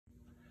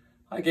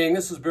Hi gang,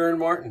 this is Baron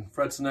Martin,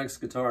 Frets and X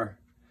Guitar.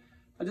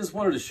 I just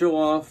wanted to show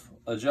off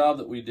a job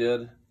that we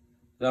did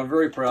that I'm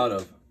very proud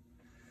of.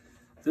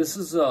 This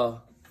is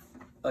a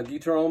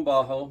Guitarron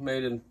bajo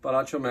made in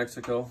Baracho,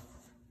 Mexico.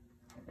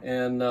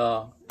 And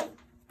out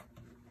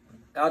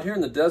here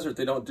in the desert,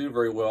 they don't do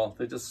very well.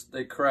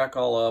 They crack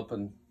all up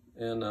and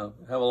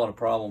have a lot of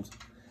problems.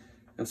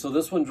 And so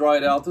this one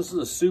dried out. This is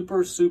a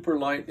super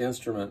light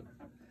instrument.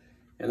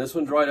 And this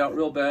one dried out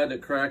real bad,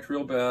 it cracked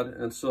real bad.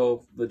 And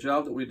so the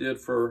job that we did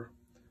for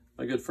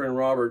my good friend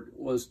Robert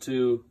was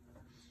to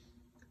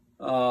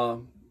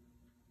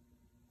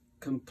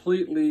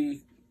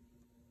completely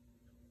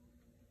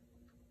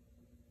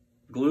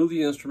glue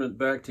the instrument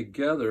back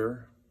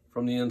together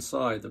from the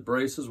inside. The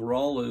braces were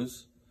all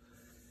loose,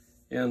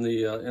 and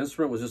the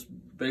instrument was just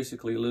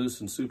basically loose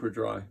and super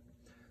dry.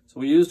 So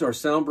we used our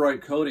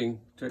SoundBright coating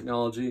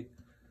technology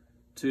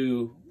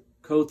to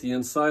coat the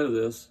inside of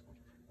this,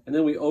 and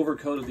then we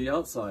overcoated the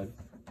outside.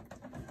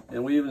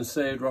 And we even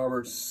saved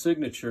Robert's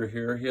signature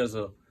here. He has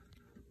a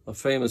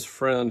famous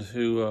friend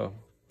who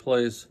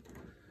plays,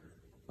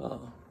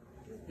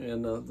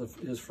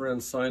 his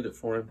friend signed it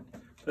for him.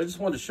 But I just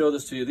wanted to show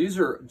this to you. These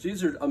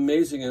are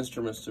amazing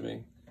instruments to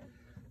me.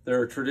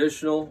 They're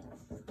traditional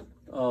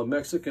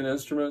Mexican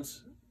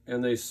instruments,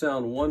 and they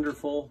sound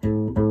wonderful,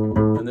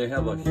 and they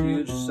have a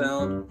huge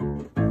sound,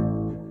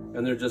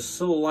 and they're just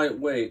so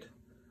lightweight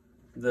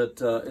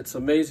that it's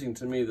amazing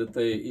to me that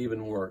they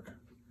even work.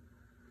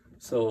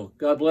 So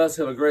God bless,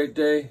 have a great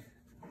day.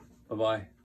 Bye-bye.